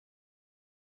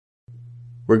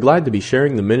We're glad to be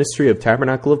sharing the ministry of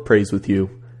Tabernacle of Praise with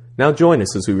you. Now join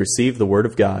us as we receive the Word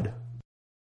of God.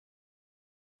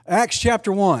 Acts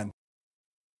chapter 1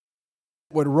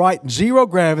 would write zero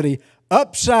gravity,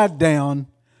 upside down,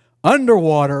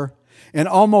 underwater, and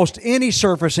almost any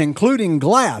surface, including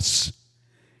glass.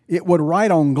 It would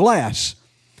write on glass.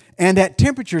 And at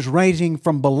temperatures ranging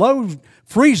from below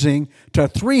freezing to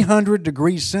 300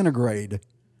 degrees centigrade.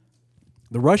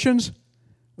 The Russians,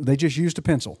 they just used a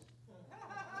pencil.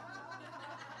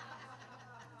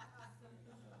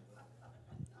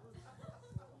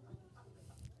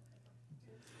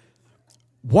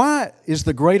 Why is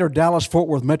the greater Dallas-Fort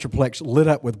Worth Metroplex lit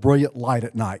up with brilliant light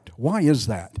at night? Why is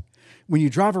that? When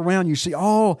you drive around, you see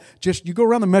you go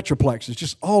around the Metroplex, it's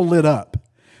just all lit up.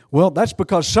 Well, that's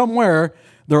because somewhere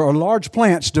there are large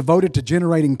plants devoted to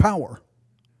generating power.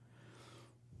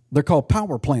 They're called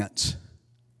power plants.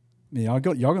 Y'all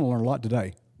going to learn a lot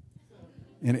today.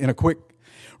 In a quick...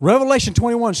 Revelation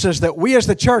 21 says that we as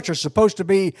the church are supposed to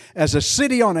be as a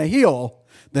city on a hill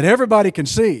that everybody can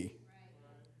see.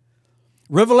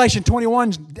 Revelation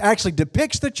 21 actually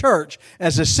depicts the church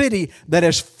as a city that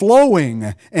is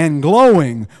flowing and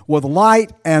glowing with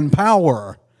light and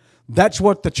power. That's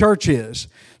what the church is.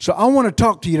 So I want to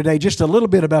talk to you today just a little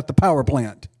bit about the power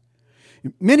plant.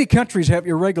 Many countries have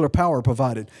irregular power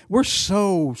provided. We're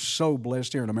so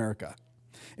blessed here in America.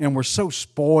 And we're so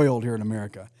spoiled here in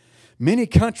America. Many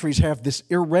countries have this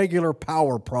irregular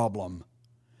power problem.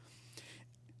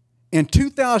 In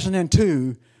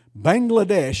 2002,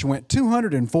 Bangladesh went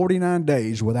 249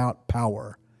 days without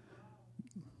power.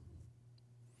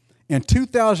 In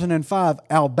 2005,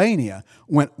 Albania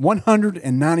went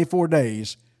 194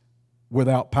 days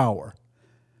without power.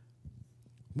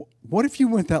 What if you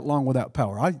went that long without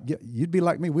power? You'd be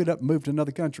like me. We'd up and move to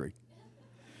another country.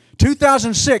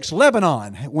 2006,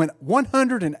 Lebanon went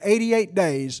 188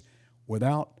 days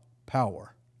without power.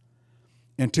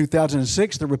 In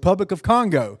 2006, the Republic of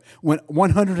Congo went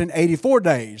 184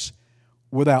 days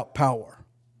without power.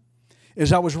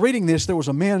 As I was reading this, there was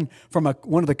a man from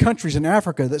one of the countries in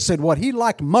Africa that said what he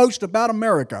liked most about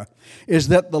America is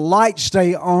that the lights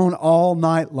stay on all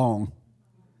night long.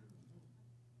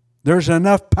 There's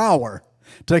enough power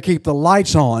to keep the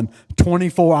lights on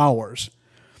 24 hours.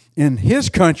 In his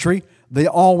country, they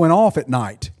all went off at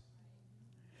night.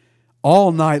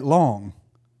 All night long.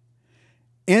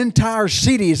 Entire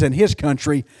cities in his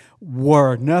country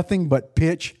were nothing but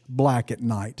pitch black at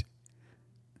night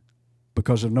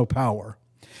because of no power.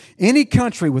 Any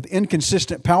country with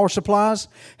inconsistent power supplies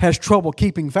has trouble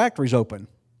keeping factories open.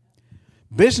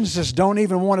 Businesses don't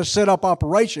even want to set up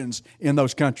operations in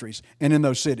those countries and in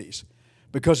those cities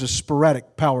because of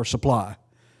sporadic power supply.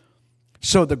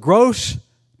 So the gross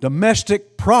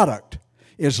domestic product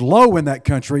is low in that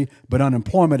country, but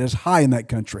unemployment is high in that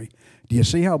country. Do you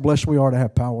see how blessed we are to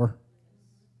have power?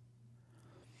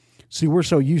 See, we're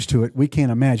so used to it, we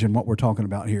can't imagine what we're talking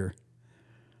about here.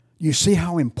 You see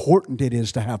how important it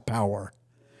is to have power.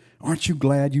 Aren't you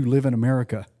glad you live in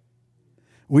America?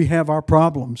 We have our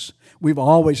problems. We've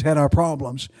always had our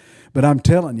problems. But I'm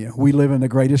telling you, we live in the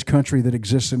greatest country that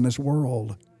exists in this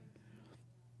world.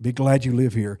 Be glad you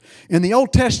live here. In the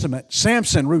Old Testament,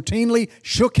 Samson routinely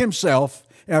shook himself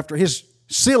after his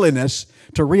silliness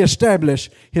to reestablish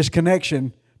his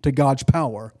connection to God's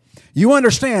power. You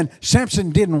understand, Samson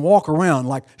didn't walk around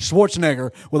like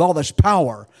Schwarzenegger with all this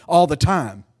power all the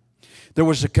time. There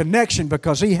was a connection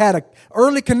because he had an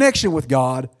early connection with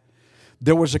God.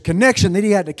 There was a connection that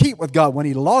he had to keep with God. When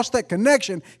he lost that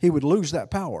connection, he would lose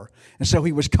that power. And so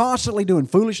he was constantly doing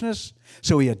foolishness.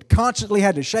 So he had constantly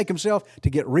had to shake himself to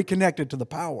get reconnected to the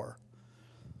power.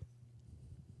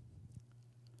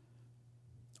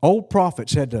 Old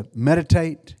prophets had to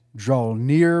meditate, draw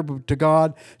near to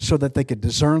God so that they could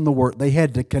discern the word. They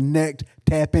had to connect,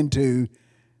 tap into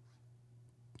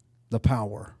the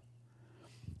power.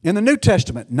 In the New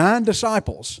Testament, 9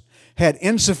 disciples had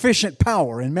insufficient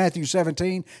power in Matthew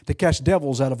 17 to cast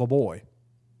devils out of a boy.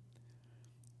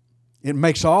 It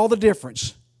makes all the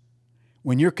difference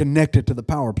when you're connected to the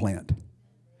power plant.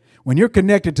 When you're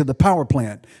connected to the power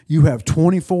plant, you have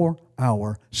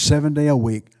 24-hour,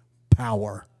 7-day-a-week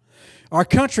power. Our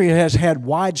country has had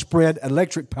widespread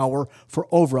electric power for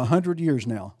over 100 years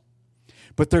now.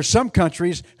 But there's some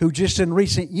countries who just in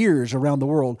recent years around the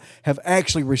world have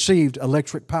actually received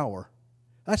electric power.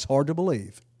 That's hard to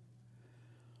believe.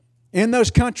 In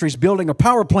those countries, building a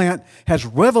power plant has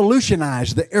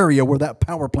revolutionized the area where that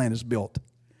power plant is built.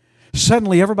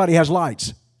 Suddenly, everybody has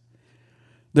lights.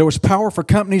 There was power for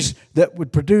companies that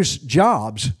would produce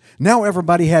jobs. Now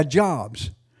everybody had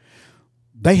jobs.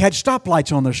 They had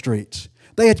stoplights on their streets.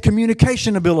 They had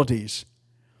communication abilities.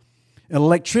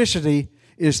 Electricity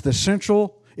is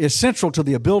central to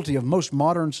the ability of most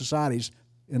modern societies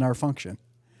in our function.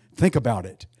 Think about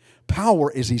it.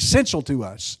 Power is essential to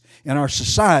us in our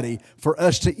society for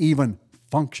us to even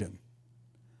function.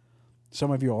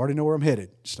 Some of you already know where I'm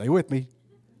headed. Stay with me.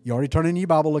 You already turned in your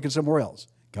Bible looking somewhere else.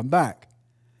 Come back.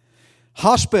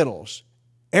 Hospitals,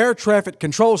 air traffic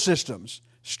control systems,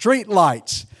 street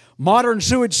lights, modern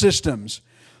sewage systems,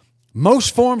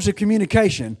 most forms of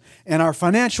communication, and our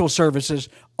financial services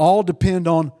all depend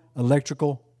on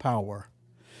electrical power.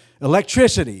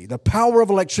 Electricity, the power of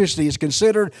electricity is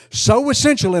considered so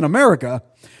essential in America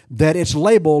that it's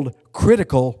labeled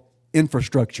critical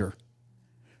infrastructure.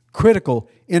 Critical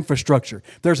infrastructure.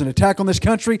 If there's an attack on this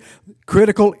country,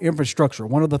 critical infrastructure.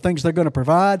 One of the things they're going to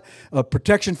provide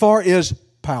protection for is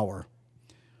power.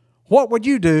 What would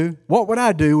you do, what would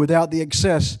I do without the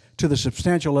access to the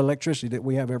substantial electricity that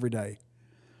we have every day?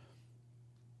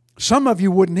 Some of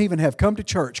you wouldn't even have come to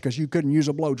church because you couldn't use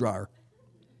a blow dryer.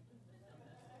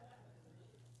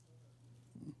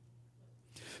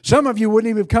 Some of you wouldn't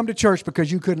even come to church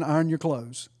because you couldn't iron your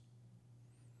clothes.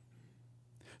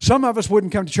 Some of us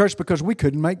wouldn't come to church because we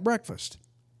couldn't make breakfast.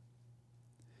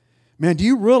 Man, do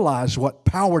you realize what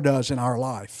power does in our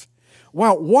life?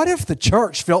 Wow, what if the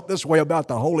church felt this way about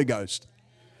the Holy Ghost?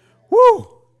 Woo!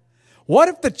 What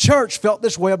if the church felt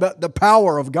this way about the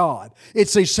power of God?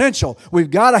 It's essential.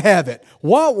 We've got to have it.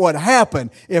 What would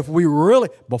happen if we really,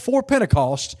 before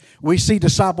Pentecost, we see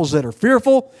disciples that are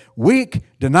fearful, weak,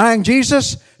 denying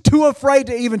Jesus, too afraid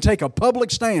to even take a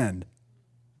public stand?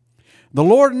 The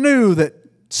Lord knew that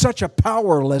such a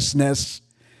powerless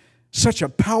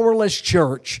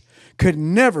church could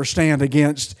never stand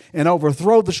against and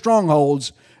overthrow the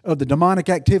strongholds of the demonic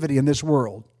activity in this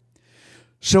world.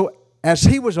 So as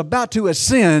He was about to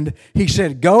ascend, He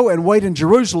said, go and wait in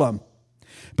Jerusalem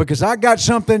because I got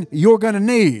something you're going to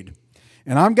need.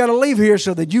 And I'm going to leave here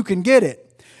so that you can get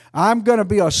it. I'm going to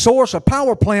be a source, a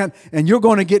power plant, and you're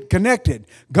going to get connected.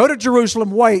 Go to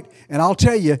Jerusalem, wait, and I'll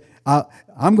tell you,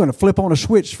 I'm going to flip on a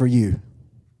switch for you.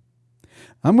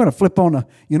 I'm going to flip on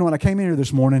when I came in here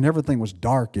this morning, everything was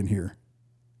dark in here.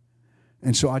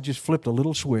 And so I just flipped a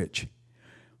little switch.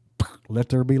 Let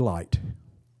there be light.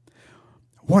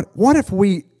 What if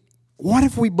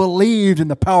we believed in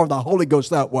the power of the Holy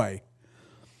Ghost that way?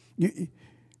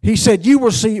 He said, you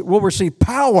will receive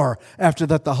power after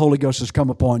that the Holy Ghost has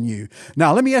come upon you.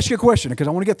 Now, let me ask you a question because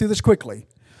I want to get through this quickly.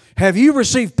 Have you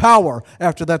received power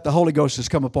after that the Holy Ghost has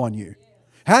come upon you?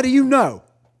 How do you know?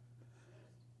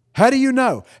 How do you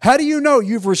know? How do you know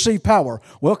you've received power?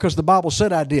 Well, because the Bible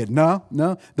said I did. No.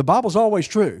 The Bible's always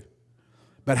true.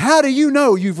 But how do you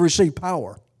know you've received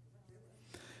power?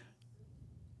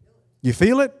 You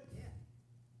feel it?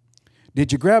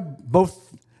 Did you grab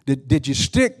both? Did you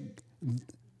stick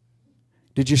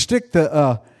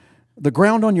the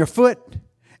ground on your foot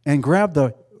and grab the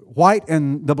white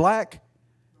and the black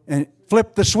and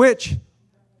flip the switch?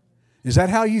 Is that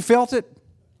how you felt it?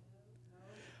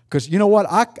 Because you know what?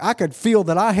 I could feel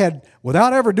that I had,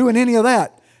 without ever doing any of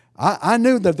that, I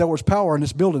knew that there was power in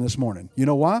this building this morning. You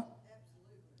know why?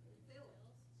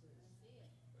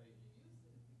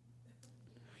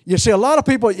 You see, a lot of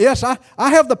people, yes, I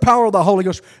have the power of the Holy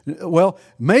Ghost. Well,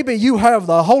 maybe you have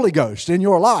the Holy Ghost in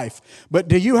your life, but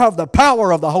do you have the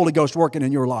power of the Holy Ghost working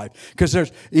in your life?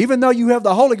 Because even though you have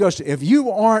the Holy Ghost, if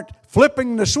you aren't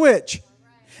flipping the switch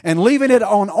and leaving it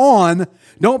on,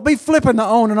 don't be flipping the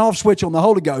on and off switch on the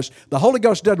Holy Ghost. The Holy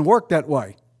Ghost doesn't work that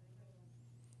way.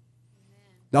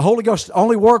 The Holy Ghost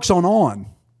only works on.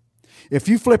 If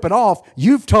you flip it off,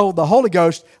 you've told the Holy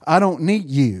Ghost, I don't need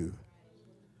you.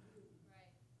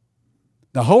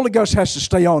 The Holy Ghost has to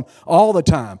stay on all the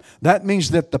time. That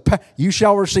means that you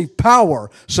shall receive power.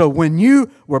 So when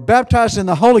you were baptized in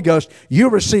the Holy Ghost, you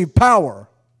received power.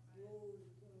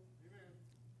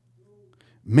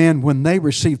 Man, when they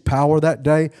received power that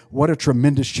day, what a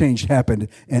tremendous change happened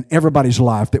in everybody's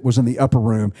life that was in the upper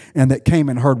room and that came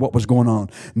and heard what was going on.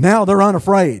 Now they're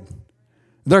unafraid.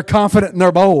 They're confident and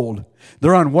they're bold.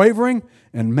 They're unwavering,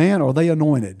 and man, are they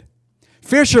anointed.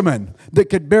 Fishermen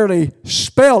that could barely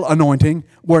spell anointing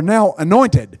were now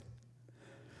anointed.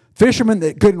 Fishermen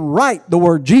that couldn't write the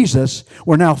word Jesus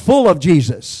were now full of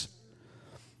Jesus.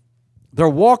 They're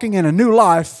walking in a new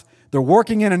life. They're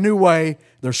working in a new way.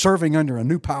 They're serving under a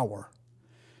new power.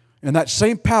 And that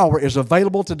same power is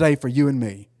available today for you and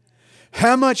me.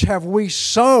 How much have we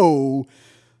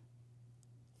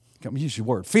let me use your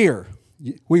word, fear.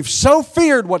 We've so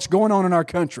feared what's going on in our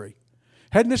country.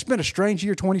 Hadn't this been a strange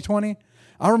year, 2020?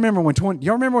 Y'all remember when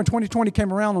 2020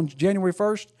 came around on January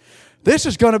 1st? This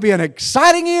is going to be an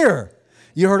exciting year.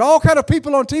 You heard all kind of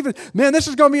people on TV. Man, this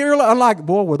is going to be early. I'm like,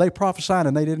 boy, were they prophesying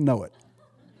and they didn't know it.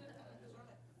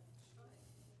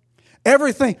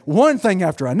 Everything, one thing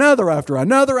after another, after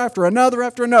another, after another,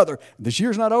 after another. This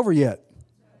year's not over yet.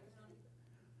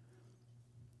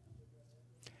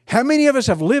 How many of us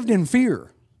have lived in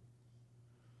fear?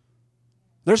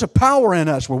 There's a power in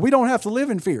us where we don't have to live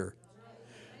in fear.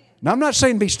 Now, I'm not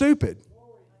saying be stupid.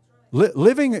 Not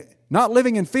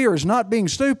living in fear is not being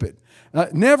stupid.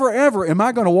 Never, ever am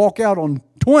I going to walk out on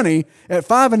 20 at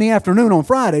 5 in the afternoon on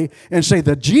Friday and say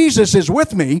that Jesus is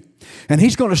with me and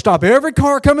He's going to stop every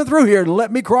car coming through here and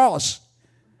let me cross.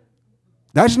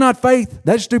 That's not faith.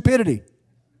 That's stupidity.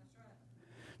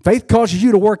 Faith causes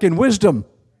you to work in wisdom.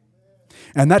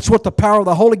 And that's what the power of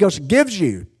the Holy Ghost gives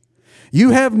you.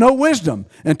 You have no wisdom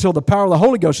until the power of the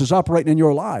Holy Ghost is operating in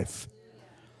your life.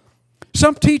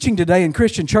 Some teaching today in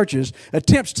Christian churches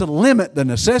attempts to limit the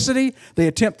necessity, they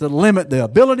attempt to limit the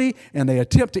ability, and they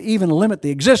attempt to even limit the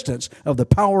existence of the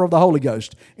power of the Holy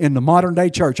Ghost in the modern day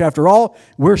church. After all,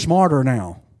 we're smarter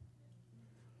now.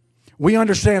 We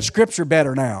understand Scripture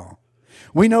better now.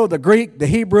 We know the Greek, the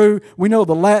Hebrew, we know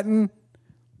the Latin.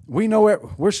 We know it.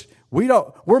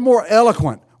 We're more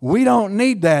eloquent. We don't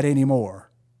need that anymore.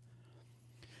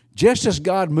 Just as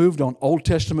God moved on Old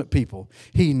Testament people,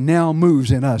 He now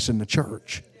moves in us in the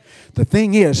church. The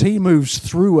thing is, He moves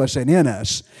through us and in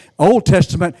us. Old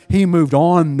Testament, He moved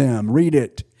on them. Read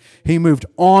it. He moved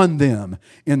on them.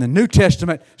 In the New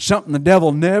Testament, something the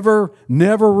devil never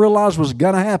realized was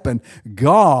going to happen.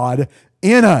 God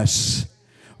in us,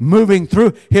 moving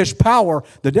through His power.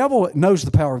 The devil knows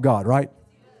the power of God, right?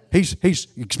 He's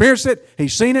experienced it.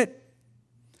 He's seen it.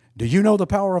 Do you know the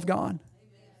power of God?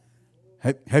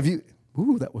 Have you?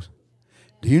 Do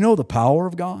you know the power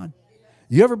of God?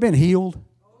 You ever been healed?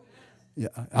 Yeah,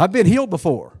 I've been healed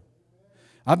before.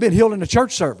 I've been healed in a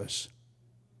church service.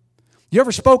 You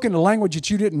ever spoken a language that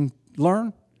you didn't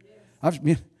learn?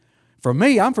 For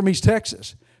me, I'm from East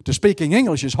Texas. To speaking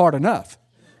English is hard enough.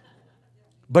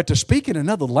 But to speak in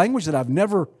another language that I've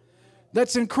never,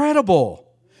 that's incredible.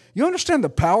 You understand the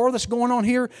power that's going on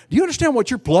here? Do you understand what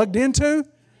you're plugged into?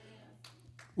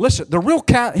 Listen,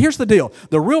 here's the deal.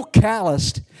 The real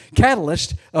catalyst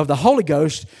of the Holy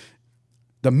Ghost,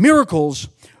 the miracles,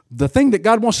 the thing that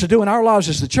God wants to do in our lives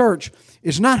as the church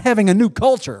is not having a new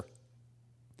culture.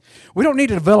 We don't need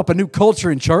to develop a new culture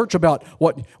in church about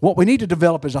what we need to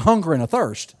develop is a hunger and a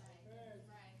thirst.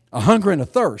 A hunger and a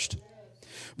thirst.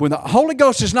 When the Holy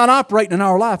Ghost is not operating in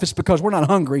our life, it's because we're not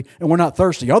hungry and we're not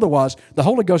thirsty. Otherwise, the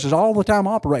Holy Ghost is all the time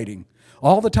operating.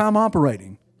 All the time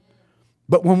operating.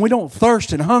 But when we don't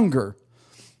thirst and hunger,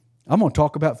 I'm going to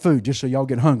talk about food just so y'all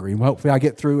get hungry. And hopefully I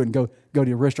get through and go to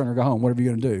your restaurant or go home, whatever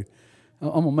you're going to do. I'm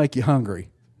going to make you hungry.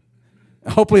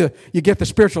 Hopefully you get the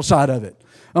spiritual side of it.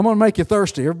 I'm going to make you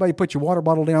thirsty. Everybody put your water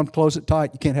bottle down, close it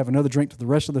tight. You can't have another drink to the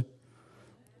rest of the...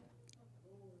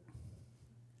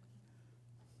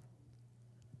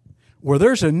 Where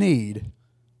there's a need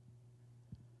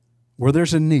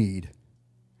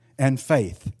and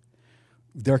faith,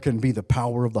 there can be the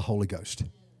power of the Holy Ghost.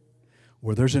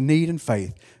 Where there's a need and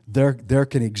faith, there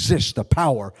can exist the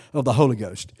power of the Holy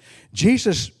Ghost.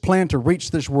 Jesus' plan to reach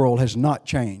this world has not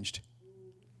changed.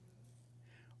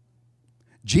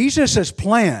 Jesus'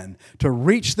 plan to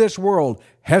reach this world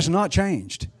has not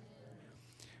changed.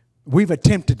 We've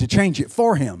attempted to change it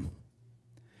for Him.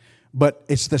 But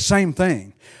it's the same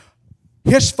thing.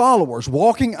 His followers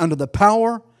walking under the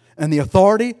power and the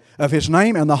authority of His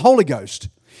name and the Holy Ghost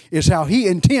is how He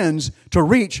intends to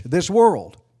reach this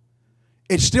world.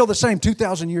 It's still the same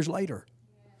 2,000 years later.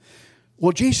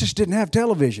 Well, Jesus didn't have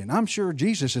television. I'm sure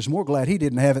Jesus is more glad He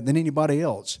didn't have it than anybody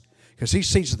else because He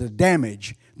sees the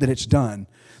damage that it's done.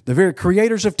 The very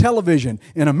creators of television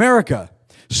in America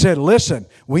said, listen,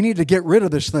 we need to get rid of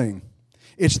this thing.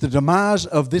 It's the demise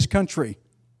of this country.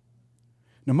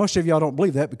 Now, most of y'all don't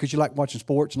believe that because you like watching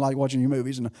sports and like watching your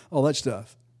movies and all that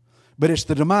stuff. But it's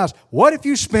the demise. What if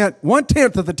you spent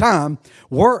 1/10 of the time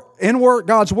in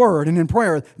God's Word and in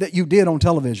prayer that you did on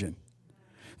television?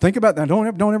 Think about that.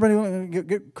 Don't everybody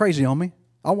get crazy on me.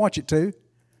 I'll watch it too.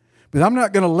 But I'm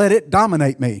not going to let it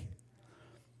dominate me.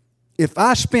 If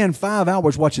I spend 5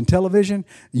 hours watching television,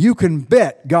 you can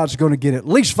bet God's going to get at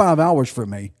least 5 hours from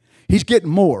me. He's getting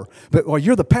more. But, well,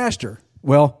 you're the pastor.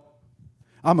 Well,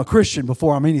 I'm a Christian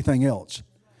before I'm anything else.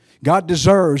 God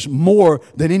deserves more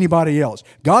than anybody else.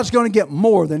 God's going to get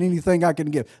more than anything I can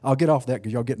give. I'll get off that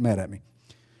because y'all get mad at me.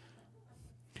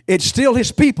 It's still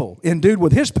His people, endued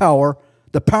with His power,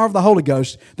 the power of the Holy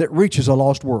Ghost, that reaches a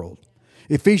lost world.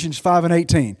 Ephesians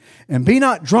 5:18. And be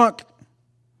not drunk.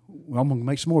 Well, I'm going to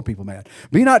make some more people mad.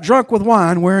 Be not drunk with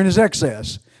wine wherein is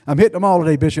excess. I'm hitting them all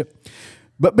today, Bishop.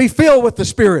 but be filled with the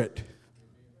Spirit.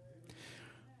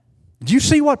 Did you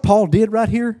see what Paul did right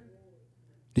here?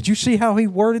 Did you see how he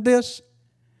worded this?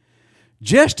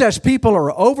 Just as people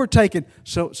are overtaken.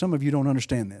 So some of you don't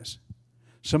understand this.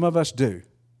 Some of us do.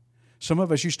 Some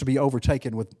of us used to be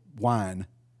overtaken with wine.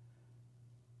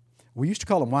 We used to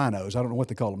call them winos. I don't know what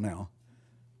they call them now.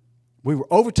 We were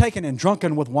overtaken and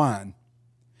drunken with wine.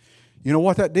 You know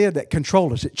what that did? That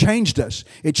controlled us. It changed us.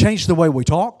 It changed the way we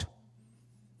talked.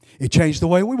 It changed the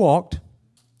way we walked.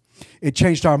 It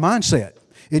changed our mindset.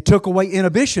 It took away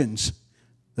inhibitions.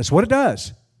 That's what it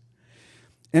does.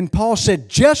 And Paul said,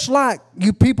 just like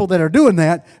you people that are doing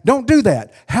that, don't do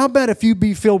that. How about if you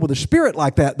be filled with the Spirit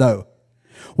like that, though?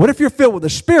 What if you're filled with the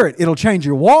Spirit? It'll change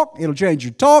your walk. It'll change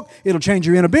your talk. It'll change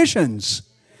your inhibitions.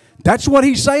 That's what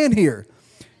he's saying here.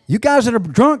 You guys that are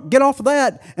drunk, get off of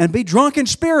that and be drunk in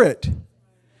spirit.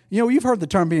 You know, you've heard the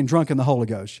term being drunk in the Holy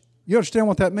Ghost. You understand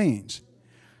what that means?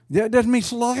 It doesn't mean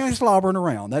slobbering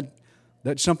around.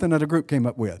 That's something that a group came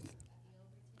up with.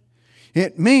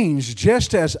 It means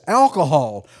just as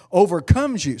alcohol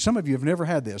overcomes you. Some of you have never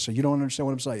had this, so you don't understand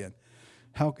what I'm saying.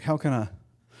 How can I?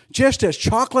 Just as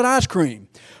chocolate ice cream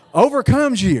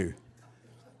overcomes you.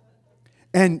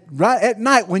 And right at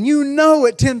night, when you know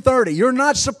at 10:30, you're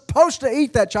not supposed to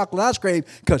eat that chocolate ice cream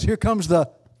because here comes the...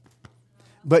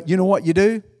 But you know what you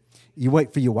do? You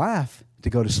wait for your wife to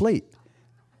go to sleep.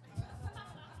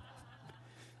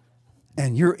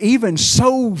 And you're even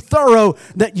so thorough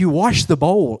that you wash the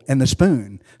bowl and the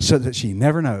spoon so that she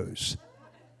never knows.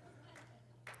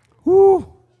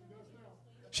 Woo!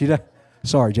 She does.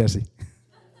 Sorry, Jesse.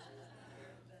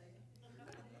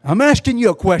 I'm asking you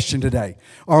a question today.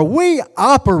 Are we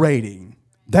operating?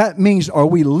 That means, are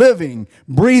we living,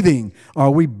 breathing?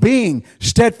 Are we being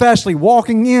steadfastly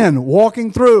walking in,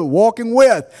 walking through, walking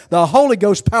with the Holy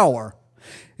Ghost power?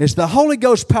 Is the Holy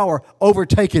Ghost power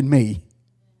overtaken me?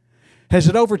 Has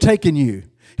it overtaken you?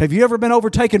 Have you ever been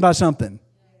overtaken by something?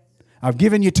 I've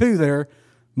given you two there.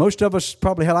 Most of us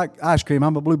probably like ice cream.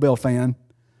 I'm a Bluebell fan.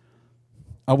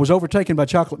 I was overtaken by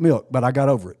chocolate milk, but I got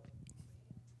over it.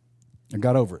 I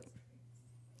got over it.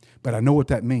 But I know what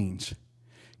that means.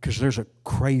 Because there's a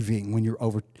craving when you're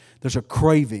over. There's a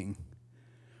craving.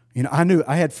 You know,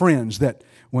 I had friends that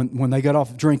when they got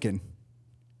off drinking,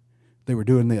 they were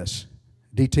doing this.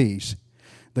 DTs.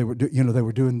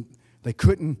 They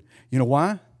couldn't. You know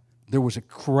why? There was a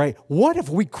crave. What if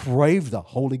we craved the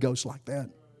Holy Ghost like that?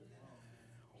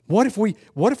 What if we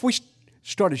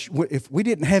started, if we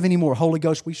didn't have any more Holy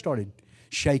Ghost, we started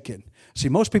shaking. See,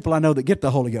 most people I know that get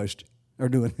the Holy Ghost are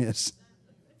doing this.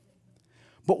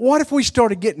 But what if we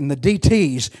started getting the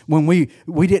DTs when we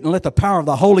didn't let the power of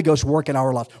the Holy Ghost work in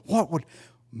our lives?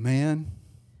 Man,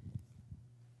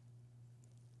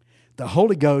 the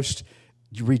Holy Ghost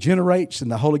regenerates and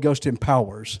the Holy Ghost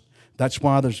empowers. That's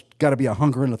why there's got to be a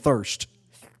hunger and a thirst.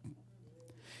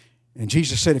 And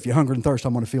Jesus said, if you're hungry and thirst,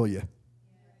 I'm going to fill you.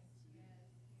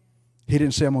 He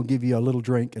didn't say, I'm going to give you a little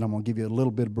drink and I'm going to give you a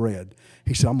little bit of bread.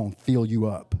 He said, I'm going to fill you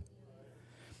up.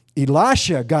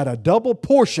 Elisha got a double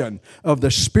portion of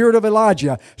the spirit of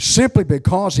Elijah simply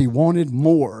because he wanted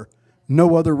more.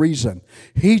 No other reason.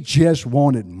 He just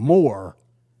wanted more.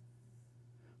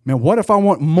 Man, what if I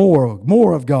want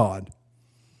more of God?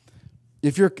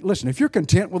 If you're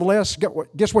content with less,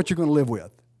 guess what you're going to live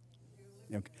with?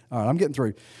 Okay. All right, I'm getting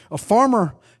through. A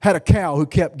farmer had a cow who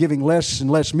kept giving less and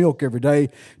less milk every day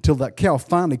till that cow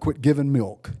finally quit giving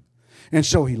milk. And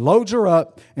so he loads her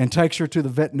up and takes her to the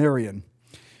veterinarian.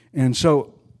 And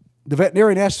so the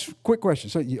veterinarian asks a quick question.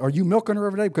 So are you milking her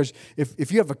every day? Because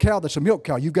if you have a cow that's a milk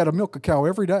cow, you've got to milk a cow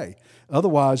every day.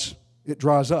 Otherwise, it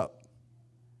dries up.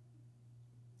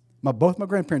 Both my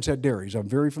grandparents had dairies. I'm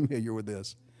very familiar with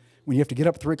this. When you have to get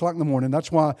up at 3 o'clock in the morning,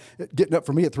 that's why getting up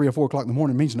for me at 3 or 4 o'clock in the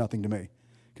morning means nothing to me.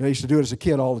 Because I used to do it as a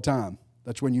kid all the time.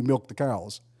 That's when you milk the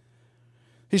cows.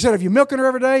 He said, "Are you milking her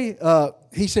every day?"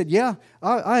 He said, "Yeah,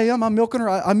 I am. I'm milking her.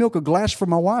 I milk a glass for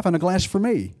my wife and a glass for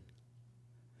me."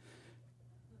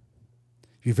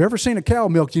 If you've ever seen a cow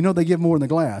milked, you know they give more than a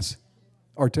glass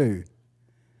or two.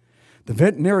 The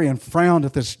veterinarian frowned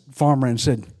at this farmer and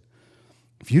said,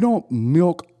 "If you don't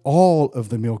milk all of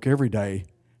the milk every day,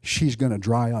 she's going to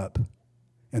dry up."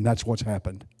 And that's what's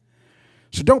happened.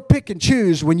 So don't pick and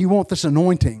choose when you want this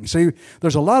anointing. See,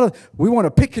 there's a lot of, we want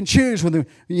to pick and choose when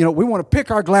we want to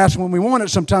pick our glass when we want it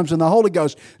sometimes in the Holy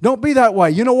Ghost. Don't be that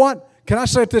way. You know what? Can I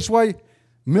say it this way?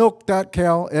 Milk that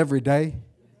cow every day.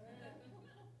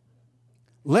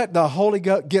 Let the Holy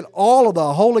Ghost, get all of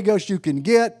the Holy Ghost you can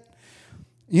get.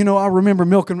 You know, I remember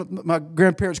milking my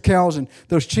grandparents' cows, and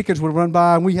those chickens would run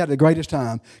by, and we had the greatest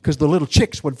time because the little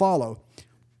chicks would follow.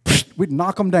 We'd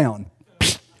knock them down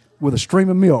with a stream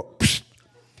of milk.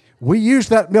 We used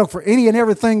that milk for any and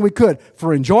everything we could,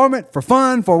 for enjoyment, for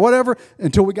fun, for whatever,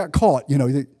 until we got caught. You know,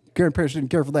 the grandparents didn't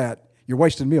care for that. You're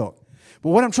wasting milk. But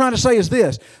what I'm trying to say is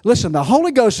this. Listen, the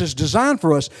Holy Ghost is designed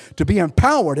for us to be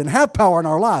empowered and have power in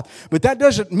our life. But that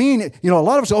doesn't mean, a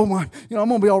lot of us, I'm going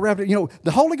to be all wrapped up.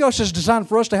 The Holy Ghost is designed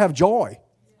for us to have joy.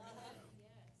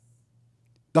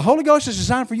 The Holy Ghost is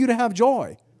designed for you to have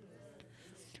joy.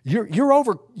 You're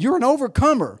an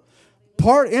overcomer.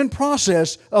 Part and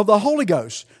process of the Holy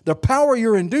Ghost. The power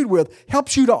you're endued with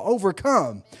helps you to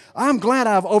overcome. I'm glad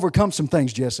I've overcome some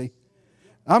things, Jesse.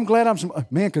 I'm glad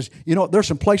because, there's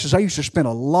some places I used to spend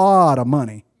a lot of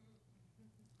money.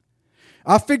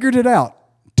 I figured it out.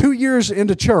 2 years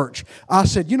into church, I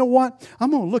said, you know what? I'm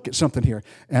going to look at something here.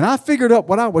 And I figured out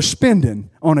what I was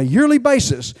spending on a yearly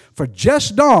basis for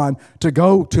just Dawn to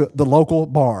go to the local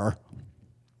bar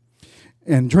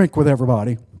and drink with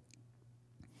everybody.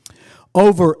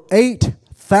 Over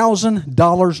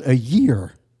 $8,000 a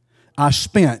year I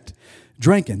spent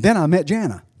drinking. Then I met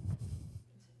Jana.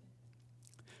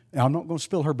 Now, I'm not going to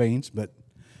spill her beans, but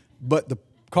the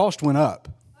cost went up.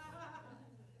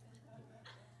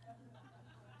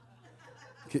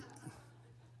 Okay.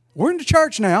 We're in the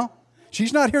church now.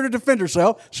 She's not here to defend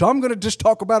herself, so I'm going to just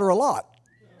talk about her a lot.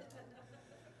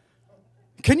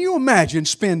 Can you imagine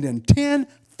spending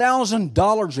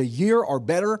 $10,000 a year or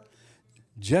better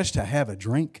just to have a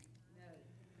drink?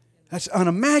 That's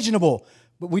unimaginable.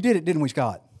 But we did it, didn't we,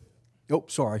 Scott? Oh,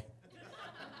 sorry.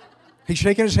 He's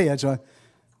shaking his head, so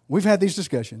we've had these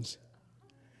discussions.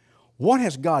 What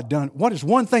has God done? What is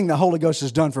one thing the Holy Ghost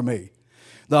has done for me?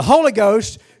 The Holy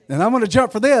Ghost, and I'm going to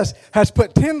jump for this, has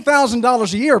put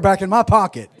 $10,000 a year back in my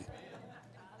pocket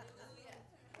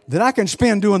that I can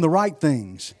spend doing the right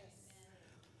things.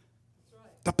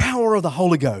 The power of the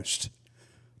Holy Ghost.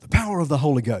 The power of the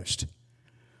Holy Ghost.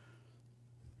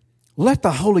 Let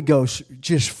the Holy Ghost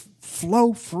just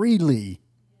flow freely.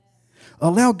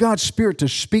 Allow God's Spirit to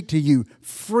speak to you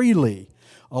freely.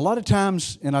 A lot of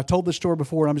times, and I told this story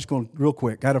before, and I'm just going real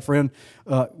quick. I had a friend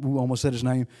who almost said his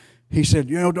name. He said,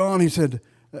 Don, he said,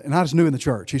 and I was new in the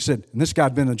church. He said, and this guy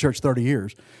had been in the church 30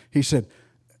 years. He said,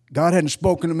 God hadn't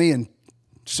spoken to me in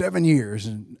 7 years.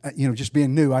 And, just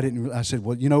being new, I said,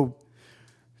 well,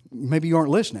 maybe you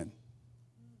aren't listening.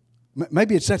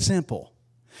 Maybe it's that simple.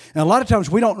 And a lot of times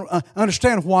we don't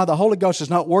understand why the Holy Ghost is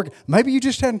not working. Maybe you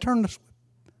just hadn't turned the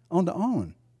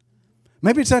on.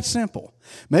 Maybe it's that simple.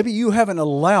 Maybe you haven't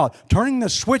allowed, turning the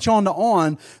switch on to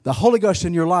on, the Holy Ghost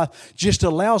in your life just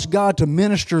allows God to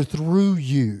minister through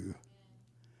you.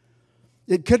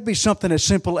 It could be something as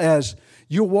simple as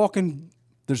you're walking,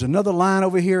 there's another line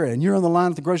over here, and you're on the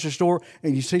line at the grocery store,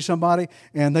 and you see somebody,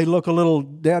 and they look a little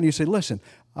down, and you say, listen,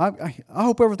 I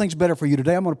hope everything's better for you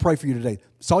today. I'm going to pray for you today.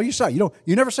 That's all you say. You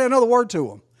never say another word to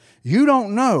them. You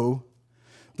don't know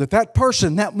that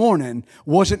person that morning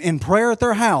wasn't in prayer at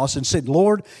their house and said,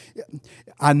 Lord,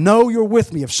 I know you're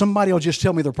with me if somebody will just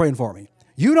tell me they're praying for me.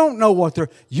 You don't know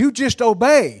you just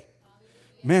obey.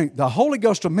 Man, the Holy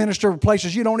Ghost will minister in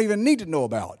places you don't even need to know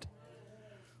about.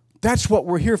 That's what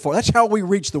we're here for. That's how we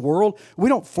reach the world. We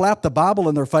don't flap the Bible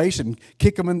in their face and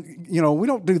kick them in, we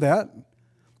don't do that.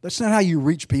 That's not how you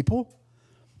reach people.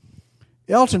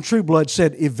 Elton Trueblood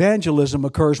said evangelism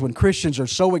occurs when Christians are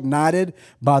so ignited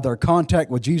by their contact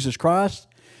with Jesus Christ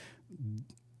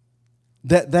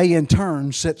that they in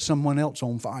turn set someone else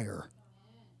on fire.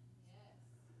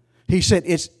 He said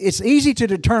it's easy to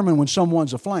determine when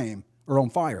someone's aflame or on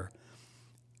fire.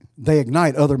 They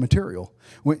ignite other material.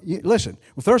 Listen,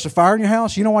 if there's a fire in your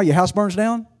house, you know why your house burns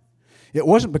down? It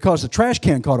wasn't because the trash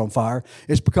can caught on fire.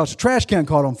 It's because the trash can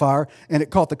caught on fire, and it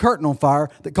caught the curtain on fire,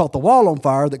 that caught the wall on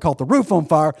fire, that caught the roof on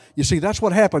fire. You see, that's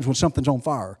what happens when something's on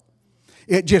fire.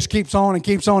 It just keeps on,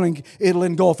 and it'll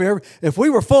engulf everything. If we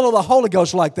were full of the Holy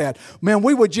Ghost like that, man,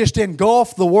 we would just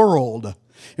engulf the world.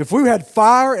 If we had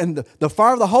fire and the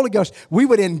fire of the Holy Ghost, we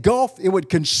would engulf, it would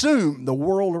consume the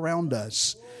world around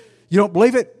us. You don't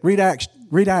believe it? Read Acts.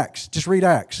 Read Acts. Just read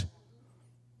Acts.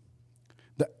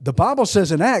 The Bible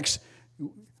says in Acts,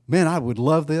 man, I would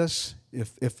love this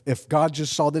if God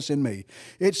just saw this in me.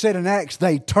 It said in Acts,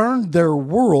 they turned their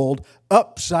world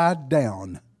upside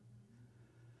down.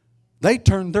 They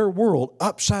turned their world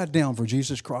upside down for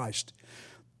Jesus Christ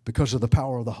because of the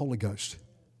power of the Holy Ghost.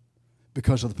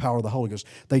 Because of the power of the Holy Ghost.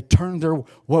 They turned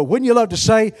wouldn't you love to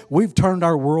say, we've turned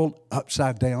our world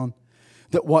upside down?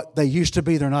 That what they used to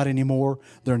be, they're not anymore.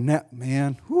 They're not,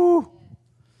 man, whoo.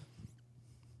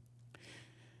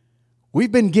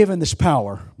 We've been given this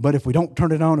power, but if we don't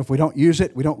turn it on, if we don't use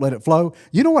it, we don't let it flow.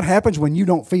 You know what happens when you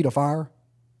don't feed a fire?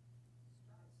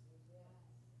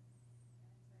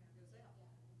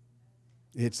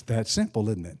 It's that simple,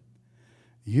 isn't it?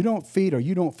 You don't feed or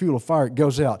you don't fuel a fire, it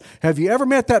goes out. Have you ever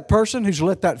met that person who's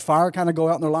let that fire kind of go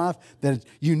out in their life that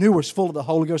you knew was full of the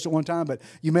Holy Ghost at one time, but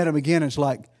you met them again and it's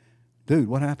like, dude,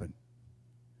 what happened?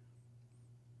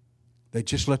 They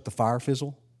just let the fire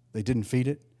fizzle. They didn't feed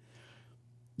it.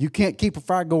 You can't keep a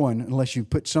fire going unless you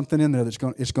put something in there it's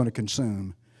going to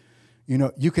consume. You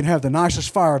know, you can have the nicest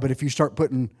fire, but if you start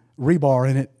putting rebar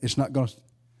in it, it's not going to.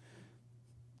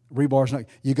 Rebar's not.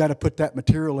 You got to put that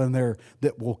material in there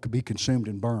that will be consumed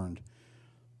and burned.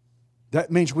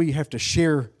 That means we have to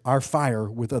share our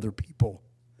fire with other people.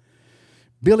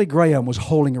 Billy Graham was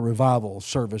holding a revival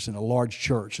service in a large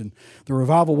church, and the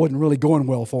revival wasn't really going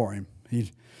well for him.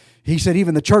 He said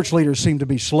even the church leaders seemed to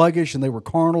be sluggish, and they were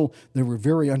carnal. They were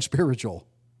very unspiritual.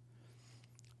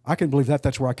 I can believe that.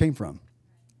 That's where I came from.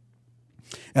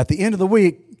 At the end of the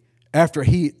week, after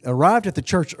he arrived at the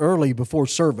church early before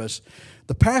service,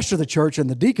 the pastor of the church and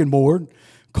the deacon board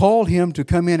called him to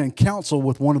come in and counsel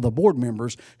with one of the board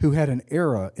members who had an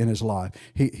error in his life.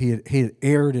 He had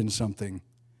erred in something.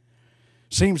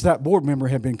 Seems that board member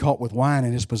had been caught with wine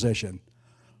in his possession.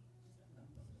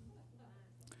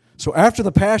 So after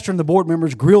the pastor and the board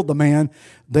members grilled the man,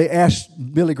 they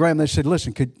asked Billy Graham, they said,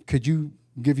 listen, could you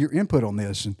give your input on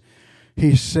this? And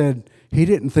he said he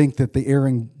didn't think that the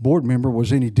erring board member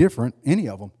was any different, any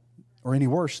of them, or any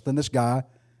worse than this guy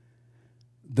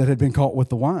that had been caught with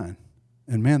the wine.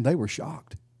 And man, they were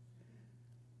shocked.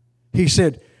 He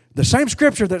said, the same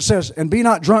scripture that says, and be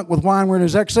not drunk with wine wherein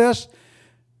is excess,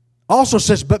 also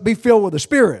says, but be filled with the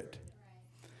Spirit.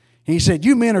 He said,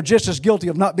 you men are just as guilty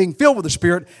of not being filled with the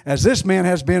Spirit as this man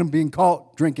has been being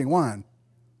caught drinking wine.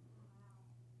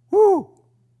 Woo!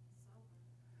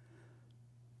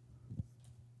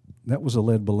 That was a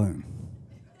lead balloon.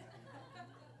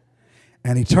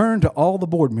 And he turned to all the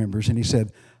board members and he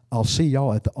said, I'll see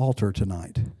y'all at the altar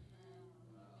tonight.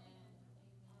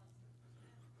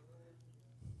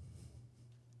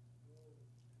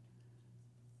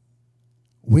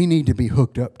 We need to be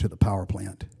hooked up to the power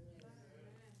plant.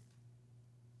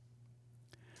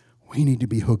 We need to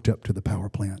be hooked up to the power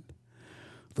plant.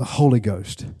 The Holy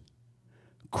Ghost,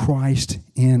 Christ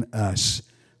in us,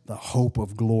 the hope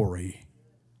of glory.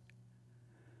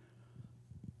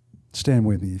 Stand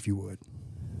with me if you would.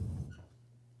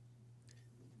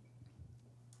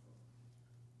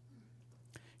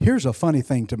 Here's a funny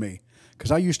thing to me, because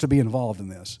I used to be involved in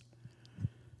this.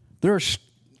 There are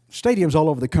stadiums all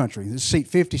over the country that seat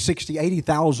 50, 60,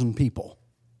 80,000 people.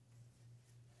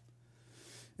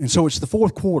 And so it's the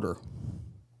fourth quarter.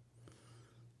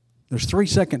 There's 3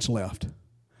 seconds left.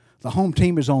 The home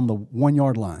team is on the 1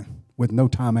 yard line with no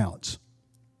timeouts.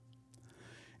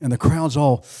 And the crowd's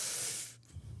all,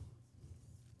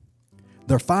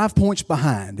 they're 5 points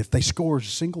behind. If they score a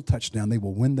single touchdown, they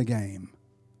will win the game.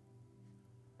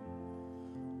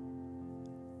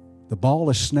 The ball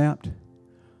is snapped.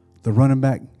 The running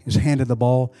back is handed the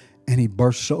ball, and he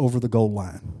bursts over the goal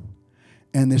line.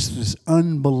 And this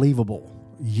unbelievable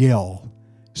yell,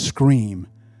 scream,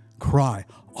 cry.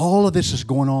 All of this is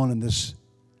going on in this.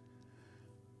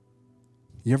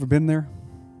 You ever been there?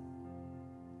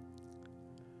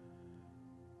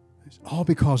 It's all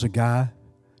because a guy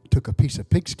took a piece of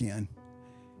pigskin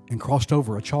and crossed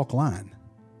over a chalk line.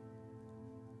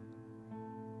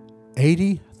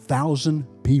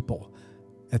 80,000 people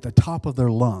at the top of their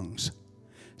lungs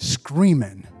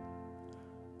screaming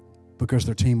because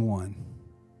their team won.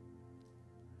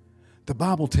 The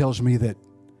Bible tells me that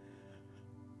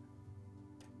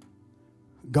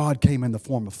God came in the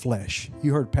form of flesh.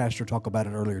 You heard Pastor talk about it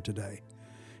earlier today.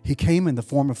 He came in the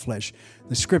form of flesh.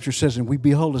 The Scripture says, and we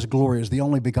behold His glory as the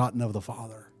only begotten of the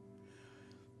Father.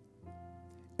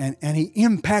 And He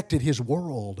impacted His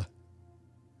world.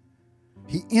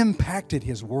 He impacted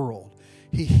His world.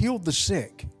 He healed the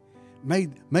sick,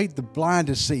 made the blind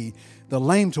to see, the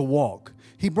lame to walk.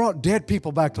 He brought dead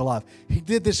people back to life. He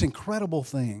did this incredible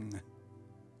thing.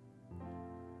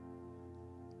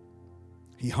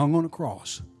 He hung on a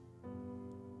cross.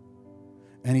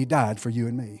 And He died for you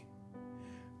and me.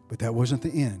 But that wasn't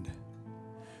the end.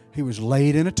 He was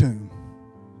laid in a tomb.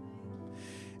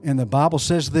 And the Bible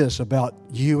says this about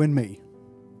you and me.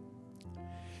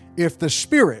 If the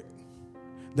Spirit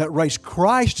that raised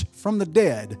Christ from the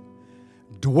dead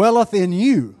dwelleth in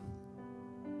you,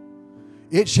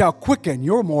 it shall quicken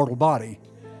your mortal body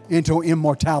into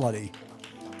immortality.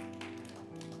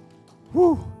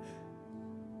 Whew.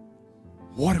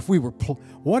 What if we were,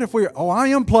 I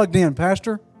am plugged in,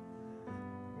 Pastor.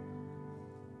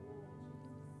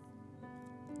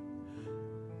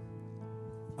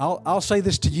 I'll say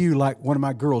this to you like one of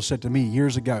my girls said to me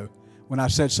years ago when I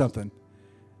said something.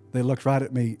 They looked right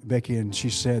at me, Becky, and she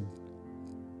said,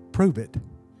 prove it.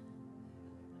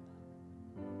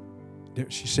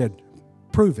 She said,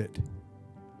 prove it.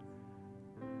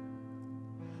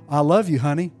 I love you,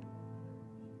 honey.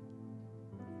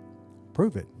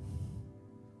 Prove it.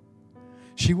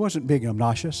 She wasn't being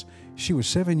obnoxious. She was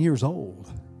 7 years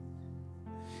old.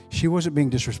 She wasn't being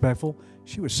disrespectful.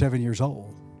 She was 7 years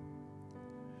old.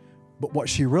 But what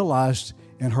she realized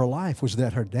in her life was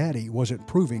that her daddy wasn't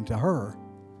proving to her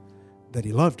that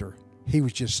he loved her. He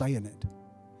was just saying it.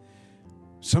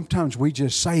 Sometimes we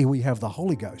just say we have the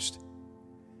Holy Ghost.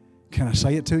 Can I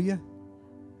say it to you?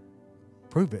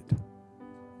 Prove it.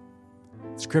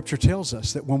 Scripture tells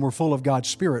us that when we're full of God's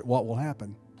Spirit, what will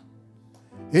happen?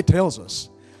 It tells us.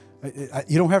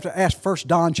 You don't have to ask 1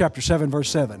 John chapter 7, verse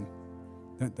 7.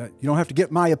 You don't have to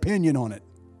get my opinion on it.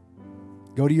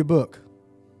 Go to your book.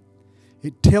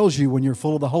 It tells you when you're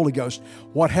full of the Holy Ghost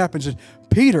what happens.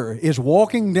 Peter is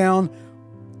walking down,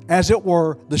 as it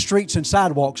were, the streets and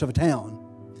sidewalks of a town,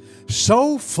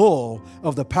 so full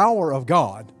of the power of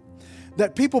God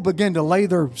that people begin to lay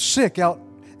their sick out,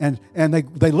 and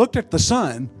they looked at the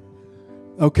sun.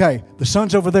 Okay, the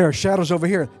sun's over there, shadow's over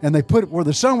here, and they put it where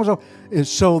the sun was,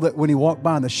 is so that when he walked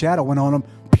by and the shadow went on him,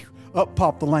 up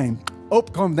popped the lame,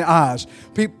 up come the eyes.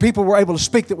 People were able to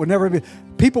speak that would never be.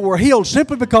 People were healed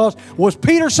simply because, was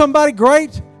Peter somebody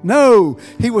great? No,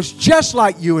 he was just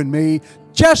like you and me,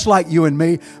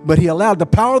 but he allowed the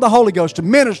power of the Holy Ghost to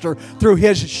minister through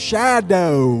his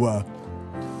shadow.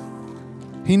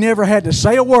 He never had to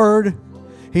say a word.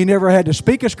 He never had to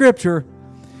speak a scripture.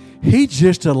 He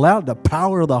just allowed the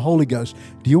power of the Holy Ghost.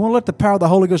 Do you want to let the power of the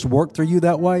Holy Ghost work through you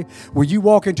that way? Where you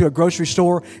walk into a grocery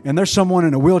store and there's someone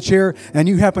in a wheelchair and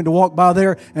you happen to walk by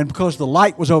there, and because the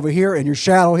light was over here and your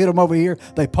shadow hit them over here,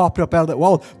 they popped up out of that.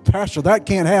 Well, Pastor, that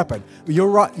can't happen. You're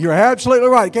right. You're absolutely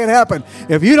right. It can't happen.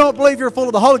 If you don't believe you're full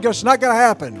of the Holy Ghost, it's not going to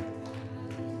happen.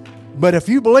 But if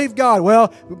you believe God,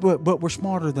 well, but we're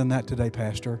smarter than that today,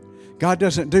 Pastor. God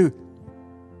doesn't do.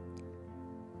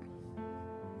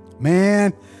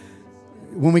 Man,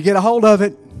 when we get a hold of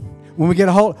it, when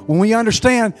we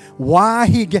understand why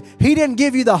He didn't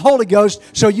give you the Holy Ghost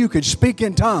so you could speak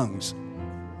in tongues.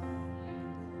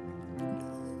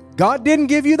 God didn't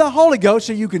give you the Holy Ghost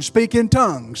so you can speak in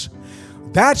tongues.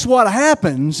 That's what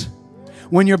happens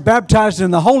when you're baptized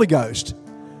in the Holy Ghost.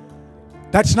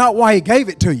 That's not why He gave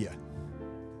it to you.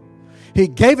 He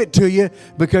gave it to you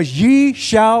because ye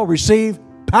shall receive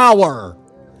power.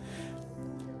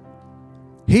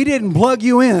 He didn't plug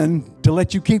you in to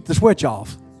let you keep the switch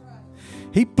off.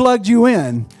 He plugged you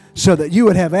in so that you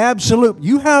would have absolute.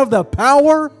 You have the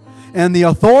power and the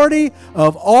authority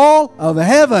of all of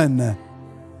heaven.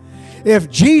 If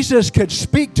Jesus could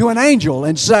speak to an angel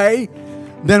and say,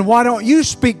 then why don't you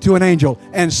speak to an angel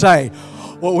and say,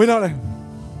 well, we don't.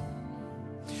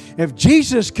 If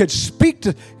Jesus could speak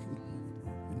to.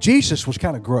 Jesus was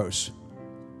kind of gross.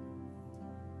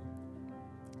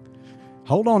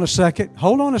 Hold on a second.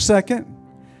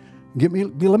 Let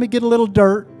me get a little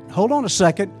dirt. Hold on a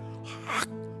second.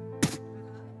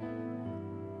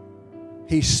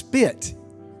 He spit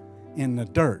in the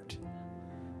dirt.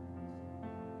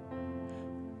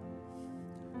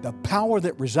 The power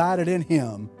that resided in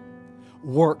Him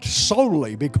worked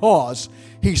solely because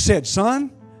He said,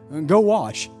 son, go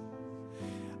wash.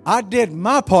 I did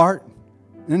my part,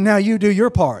 and now you do your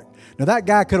part. Now that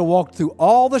guy could have walked through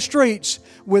all the streets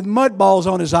with mud balls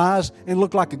on his eyes and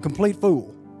looked like a complete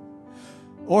fool.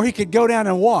 Or he could go down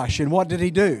and wash, and what did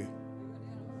he do?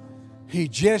 He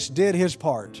just did his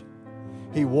part.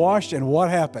 He washed, and what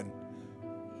happened?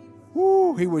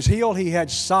 Woo, he was healed, he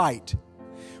had sight.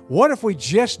 What if we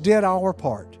just did our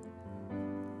part?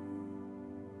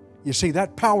 You see,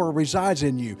 that power resides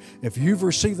in you. If you've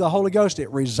received the Holy Ghost, it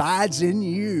resides in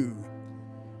you.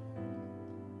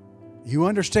 You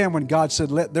understand when God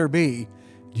said, let there be.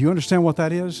 Do you understand what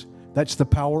that is? That's the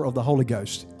power of the Holy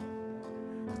Ghost.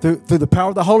 Through the power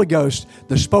of the Holy Ghost,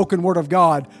 the spoken word of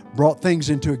God brought things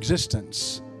into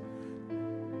existence.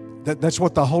 That's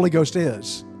what the Holy Ghost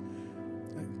is.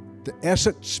 The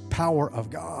essence power of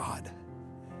God.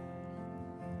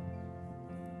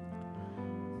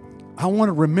 I want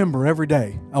to remember every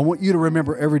day. I want you to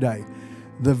remember every day.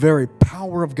 The very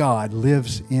power of God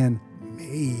lives in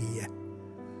me.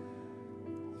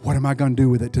 What am I going to do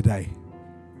with it today?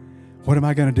 What am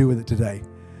I going to do with it today?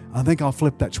 I think I'll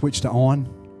flip that switch to on,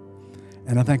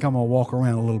 and I think I'm going to walk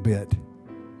around a little bit.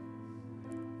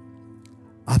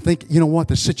 I think, you know what,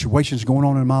 the situations going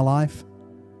on in my life,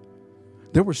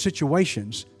 there were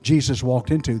situations Jesus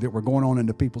walked into that were going on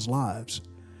into people's lives.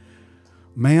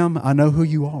 Ma'am, I know who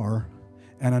you are,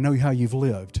 and I know how you've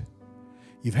lived.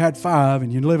 You've had 5,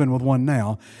 and you're living with 1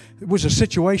 now. It was a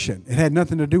situation. It had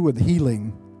nothing to do with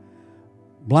healing,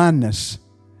 blindness,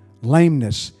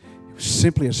 lameness. It was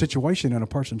simply a situation in a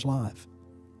person's life.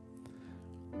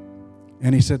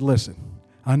 And he said, listen,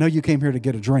 I know you came here to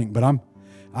get a drink, but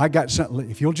I got something.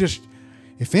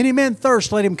 If any man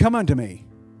thirst, let him come unto me.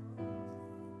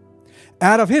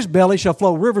 Out of his belly shall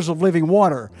flow rivers of living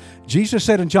water. Jesus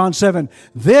said in John 7,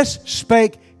 this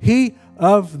spake he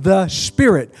of the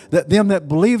Spirit, that them that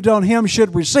believed on him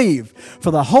should receive. For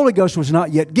the Holy Ghost was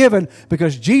not yet given,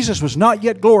 because Jesus was not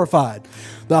yet glorified.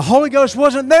 The Holy Ghost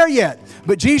wasn't there yet.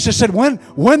 But Jesus said, when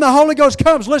the Holy Ghost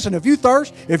comes, listen, if you're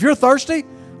thirsty,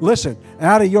 listen,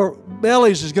 out of your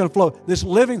bellies is going to flow this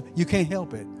living, you can't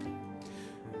help it.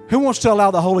 Who wants to allow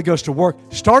the Holy Ghost to work?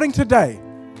 Starting today,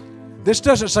 this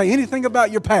doesn't say anything about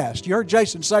your past. You heard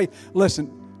Jason say, listen,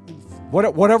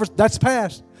 whatever, that's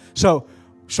past. So,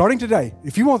 starting today,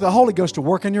 if you want the Holy Ghost to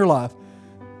work in your life,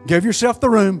 give yourself the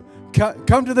room,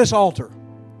 come to this altar.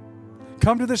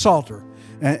 Come to this altar.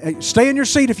 And stay in your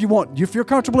seat if you want. If you're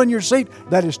comfortable in your seat,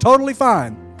 that is totally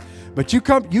fine. But you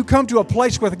come to a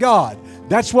place with God.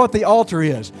 That's what the altar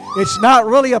is. It's not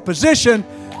really a position.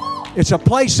 It's a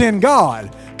place in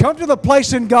God. Come to the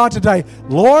place in God today.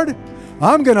 Lord,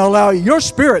 I'm going to allow your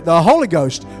Spirit, the Holy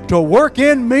Ghost, to work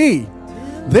in me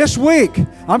this week.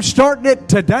 I'm starting it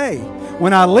today.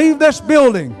 When I leave this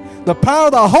building, the power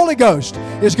of the Holy Ghost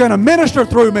is going to minister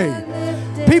through me.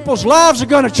 People's lives are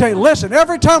going to change. Listen,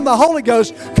 every time the Holy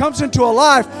Ghost comes into a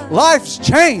life, lives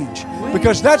change.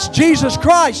 Because that's Jesus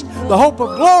Christ, the hope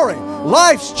of glory.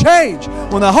 Lives change.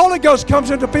 When the Holy Ghost comes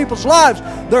into people's lives,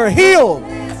 they're healed.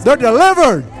 They're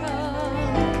delivered.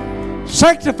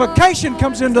 Sanctification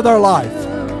comes into their life.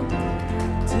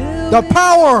 The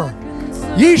power.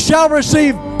 Ye shall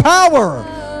receive power.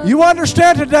 You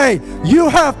understand today, you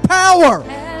have power.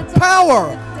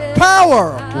 Power.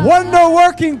 Power.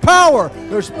 Wonder-working power.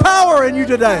 There's power in you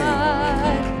today.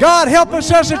 God, help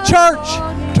us as a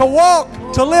church to walk,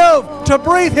 to live, to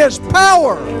breathe His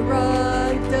power.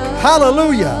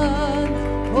 Hallelujah.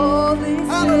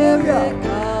 Hallelujah.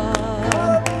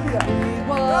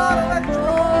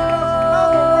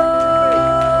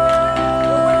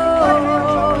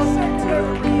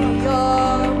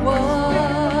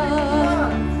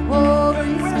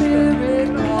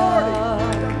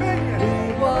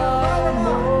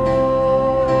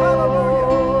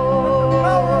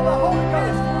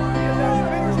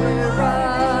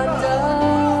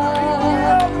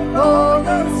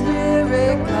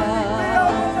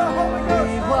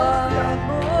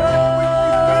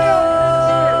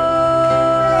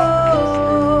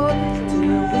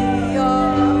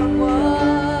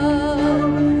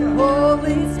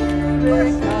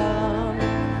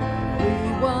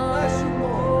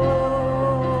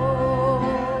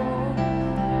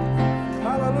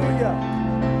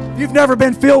 You've never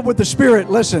been filled with the Spirit,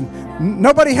 listen,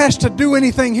 nobody has to do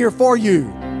anything here for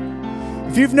you.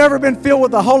 If you've never been filled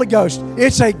with the Holy Ghost,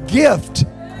 it's a gift.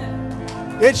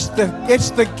 It's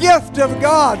the gift of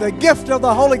God, the gift of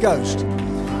the Holy Ghost.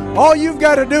 All you've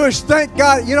got to do is thank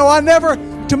God. You know,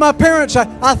 to my parents,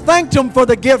 I thanked them for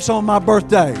the gifts on my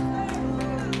birthday.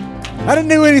 I didn't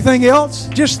do anything else,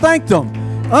 just thanked them.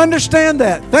 Understand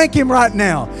that. Thank Him right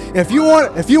now. If you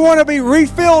want to be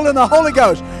refilled in the Holy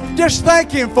Ghost, just thank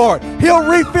Him for it. He'll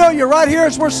refill you right here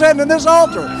as we're sitting in this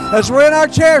altar, as we're in our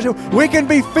chairs. We can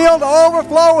be filled to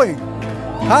overflowing.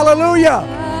 Hallelujah.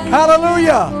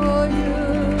 Hallelujah.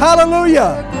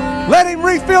 Hallelujah. Let Him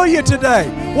refill you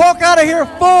today. Walk out of here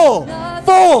full.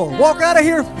 Full. Walk out of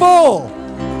here full.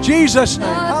 Jesus' name.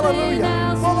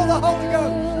 Hallelujah. Full of the Holy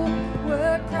Ghost.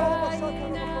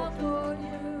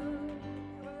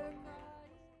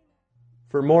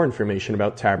 For more information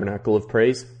about Tabernacle of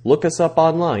Praise, look us up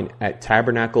online at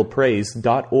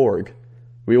tabernaclepraise.org.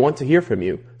 We want to hear from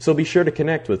you, so be sure to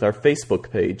connect with our Facebook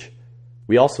page.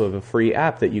 We also have a free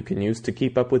app that you can use to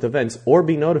keep up with events or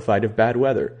be notified of bad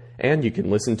weather, and you can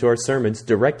listen to our sermons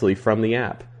directly from the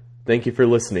app. Thank you for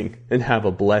listening, and have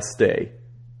a blessed day.